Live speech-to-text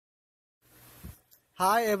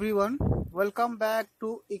Hi everyone, welcome back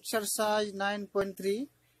to exercise 9.3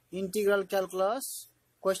 integral calculus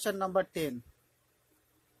question number 10.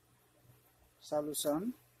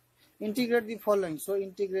 Solution. Integrate the following. So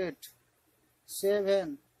integrate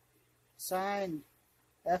 7 sine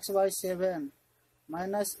x by 7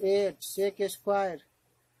 minus 8 sec square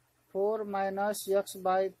 4 minus x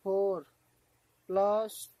by 4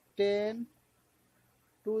 plus 10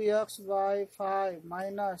 2x by 5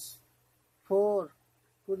 minus 4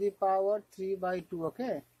 to the power 3 by 2.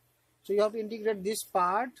 Okay, so you have to integrate this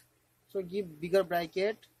part, so give bigger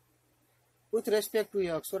bracket with respect to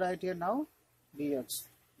x. So right here now dx.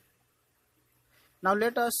 Now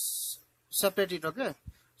let us separate it. Okay,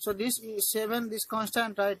 so this is 7, this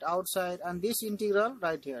constant right outside, and this integral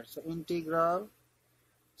right here. So integral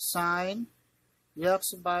sine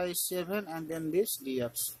x by 7 and then this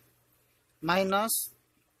dx minus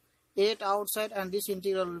 8 outside, and this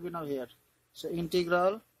integral will be now here. So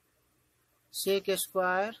integral sec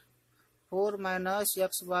square 4 minus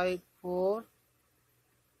x by 4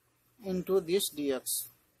 into this dx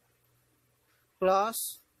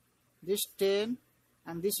plus this 10,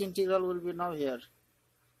 and this integral will be now here.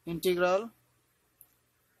 Integral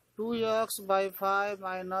 2x by 5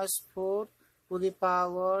 minus 4 to the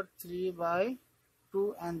power 3 by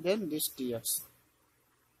 2 and then this dx.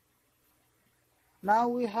 Now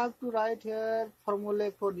we have to write here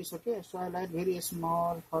formula for this. Okay, so I write very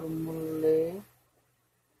small formula.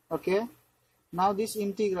 Okay, now this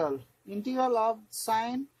integral of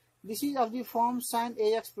sine, this is of the form sine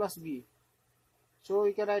ax plus b. So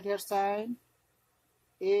we can write here sine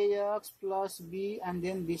ax plus b and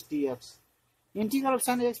then this dx. Integral of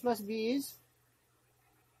sine ax plus b is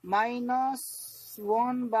minus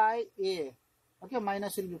 1 by a. Okay,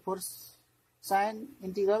 minus will be for sine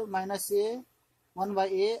integral minus a 1 by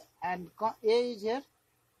a, and a is here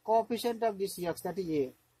coefficient of this x, that is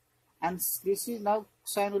a, and this is now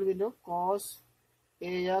sine will be no cos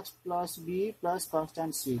ax plus b plus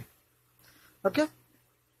constant c. Okay,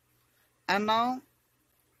 and now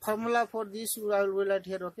formula for this I will write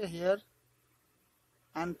here. Okay, here,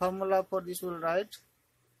 and formula for this will write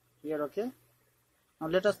here. Okay, now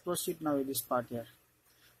let us proceed now with this part here.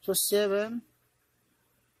 So 7,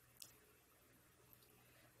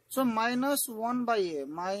 so minus 1 by a,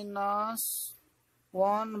 minus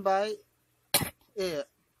 1 by a.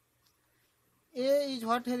 A is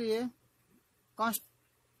what here? A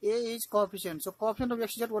is coefficient. So coefficient of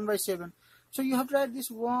x is at 1 by 7. So you have to write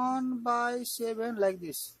this 1 by 7 like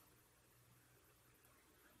this.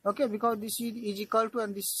 Okay, because this is equal to,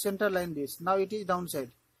 and this center line this. Now it is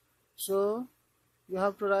downside. So you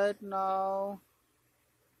have to write now.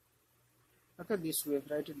 Okay, this way.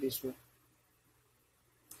 Write it this way.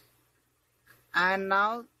 And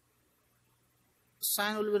now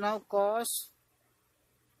sine will be now cos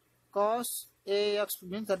ax,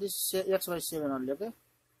 means that is x by 7 only. Okay,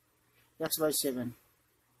 x by 7,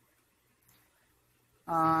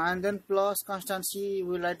 and then plus constant c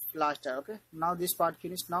we write last time. Okay, now this part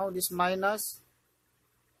finished. Now this minus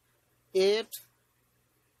 8.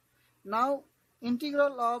 Now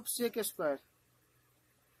integral of sec square,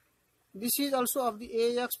 this is also of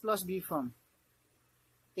the ax plus b form,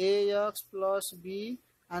 ax plus b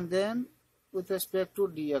and then with respect to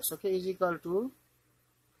dx. Okay, is equal to,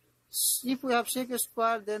 if we have sec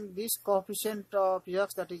square, then this coefficient of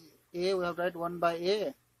x, that is a, we have write 1 by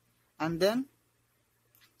a, and then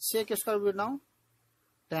sec square will be now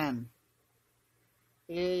tan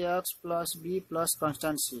ax plus b plus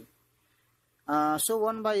constant c. So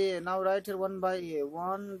 1 by a, now write here 1 by a,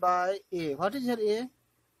 1 by a. What is here a?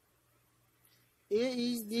 A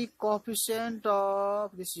is the coefficient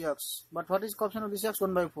of this x, but what is coefficient of this x?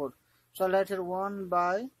 1 by 4. So I'll write here 1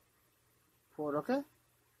 by 4. Okay,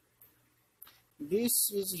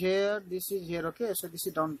 this is here, this is here. Okay, so this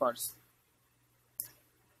is down parts.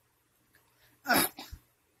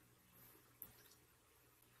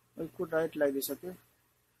 We could write like this. Okay,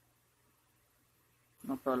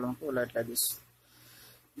 no problem, we'll write like this.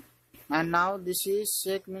 And now this is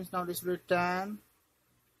sec, means now this will be tan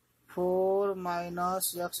 4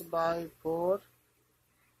 minus x by 4,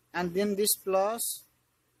 and then this plus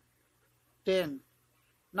 10.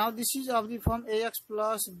 Now this is of the form ax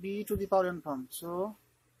plus b to the power n form. So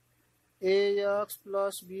ax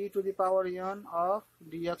plus b to the power n of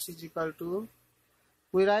dx is equal to,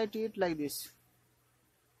 we write it like this,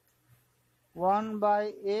 1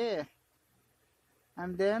 by a,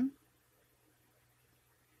 and then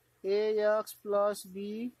ax plus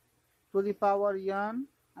b to the power n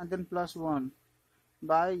and then plus 1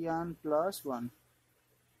 by n plus 1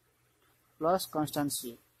 plus constant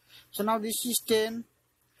c. So now this is 10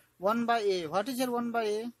 1 by a. What is here 1 by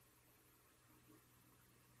a?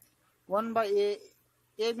 1 by a.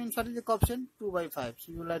 A means what is the coefficient? 2 by 5.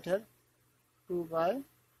 So you write here 2 by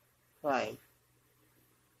 5.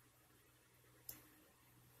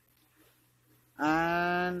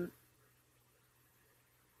 And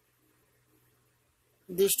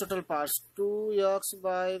this total parts 2x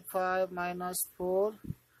by 5 minus 4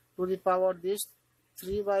 to the power this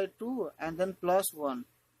 3 by 2 and then plus 1.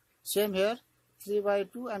 Same here 3 by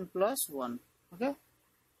 2 and plus 1. Okay.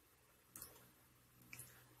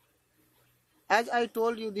 As I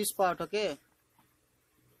told you this part, okay,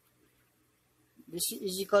 this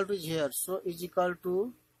is equal to here, so is equal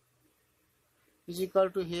to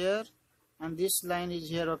here, and this line is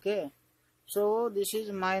here, okay. So this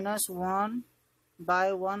is minus 1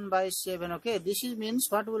 by 7, okay. This is means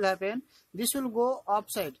what will happen, this will go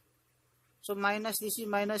upside, so minus, this is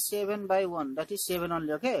minus 7 by 1, that is 7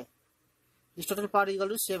 only, okay. This total part is equal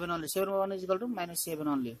to 7 only, 7 by 1 is equal to minus 7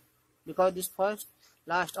 only, because this first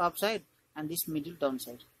last upside and this middle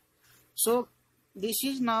downside. So this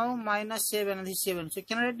is now minus 7 and this 7, so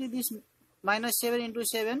can I write this minus 7 into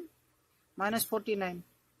 7, minus 49,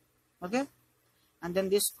 okay. And then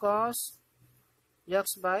this cos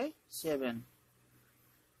x by 7,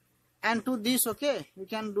 and to this, okay, you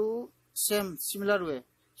can do similar way.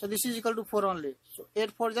 So this is equal to 4 only, so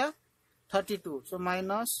 8 for the 32, so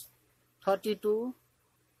minus 32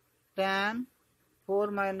 tan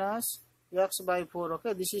 4 minus x by 4,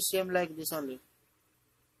 okay. This is same like this only.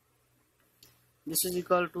 This is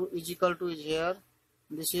equal to is here,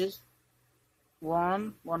 this is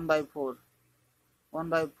 1 by 4, 1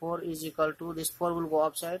 by 4 is equal to, this 4 will go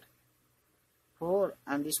upside 4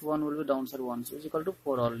 and this 1 will be downside 1, so is equal to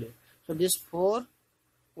 4 only. So this 4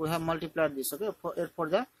 we have multiplied this, okay, 8 for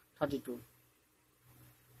the 32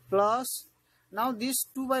 plus, now this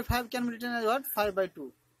 2 by 5 can be written as what, 5 by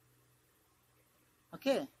 2,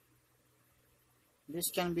 okay. This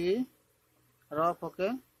can be rough,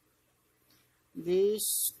 okay.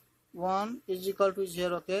 This 1 is equal to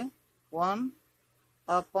 0, okay, 1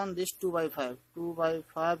 upon this 2 by 5, 2 by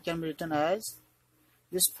 5 can be written as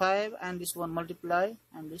this 5 and this 1 multiply,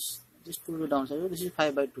 and this 2 will be downside, this is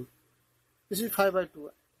 5 by 2, this is 5 by 2,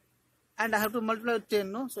 and I have to multiply with 10,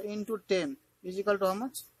 no, so into 10 is equal to how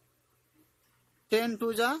much, 10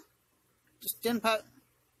 to the 10 5,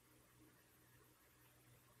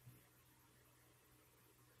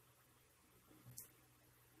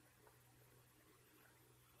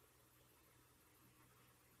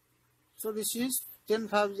 so this is 10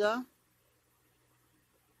 5 the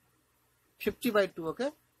 50 by 2,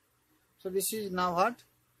 okay. So this is now what,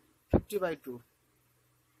 50 by 2,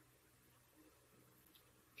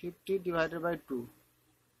 50 divided by 2,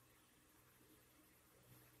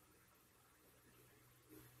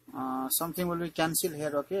 something will be cancelled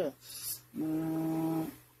here, okay.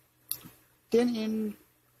 10 in,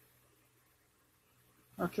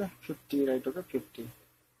 okay, 50, right, okay, 50,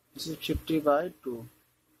 this is 50 by 2.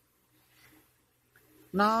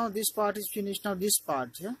 Now this part is finished. Now this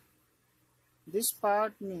part, yeah, this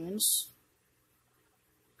part means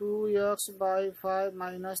 2x by 5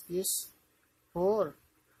 minus this 4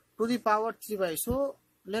 to the power 3 by, so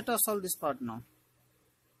let us solve this part now.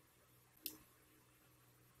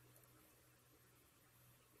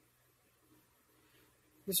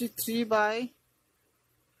 This is 3 by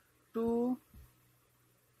 2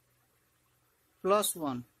 plus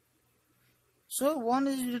 1. So 1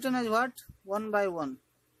 is written as what? 1 by 1.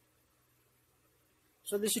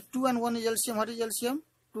 So this is 2 and 1 is LCM. What is LCM?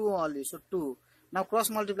 2 only. So 2. Now cross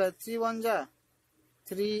multiply. 3 1 ja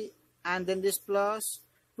 3, and then this plus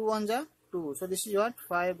 2 1 ja 2. So this is what?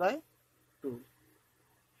 5 by 2.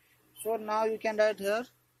 So now you can write here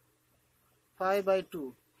 5 by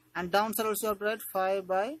 2. And downside also you have to write 5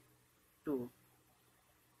 by 2.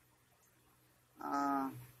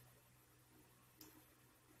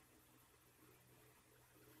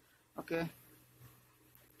 Okay,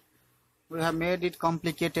 we have made it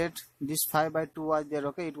complicated. This 5 by 2 was there,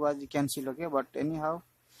 okay, it was cancelled, okay, but anyhow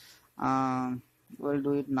we'll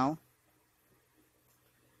do it now.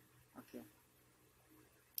 Okay,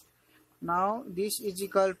 now this is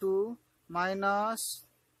equal to minus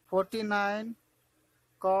 49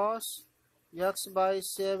 cos x by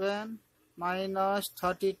 7 minus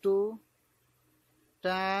 32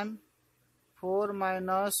 tan 4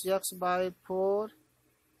 minus x by 4,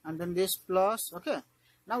 and then this plus, okay.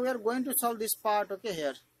 Now we are going to solve this part, okay,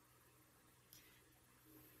 here.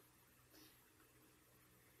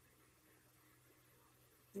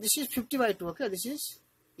 This is 50 by 2, okay, this is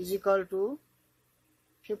equal to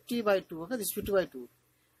 50 by 2, okay, this is 50 by 2,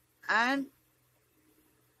 and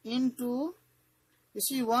into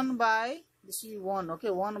This is 1 by, this is 1, okay,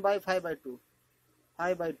 1 by 5 by 2,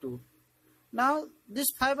 5 by 2. Now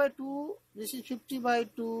this 5 by 2, this is 50 by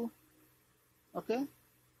 2, okay,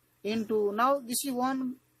 into, now this is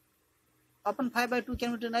 1 upon 5 by 2 can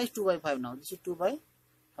be written as 2 by 5 now. This is 2 by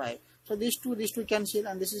 5. So these two cancel,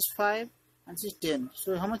 and this is 5 and this is 10.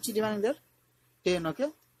 So how much is remaining there? 10, okay.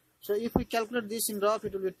 So if we calculate this in rough,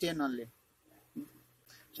 it will be 10 only.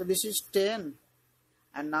 So this is 10,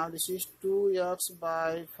 and now this is 2x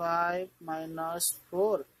by 5 minus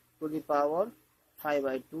 4 to the power 5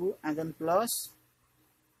 by 2, and then plus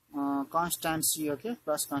constant c, okay,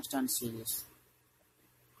 plus constant c. Yes.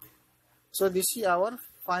 So this is our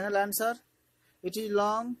final answer. It is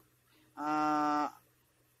long.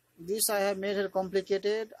 This I have made it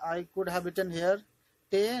complicated. I could have written here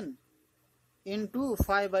 10 into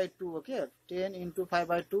 5 by 2, okay, 10 into 5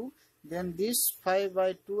 by 2, then this 5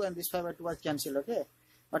 by 2 and this 5 by 2 was cancelled, okay.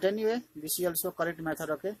 But anyway, this is also correct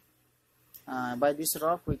method, okay. By this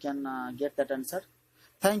rough we can get that answer.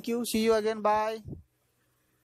 Thank you. See you again. Bye.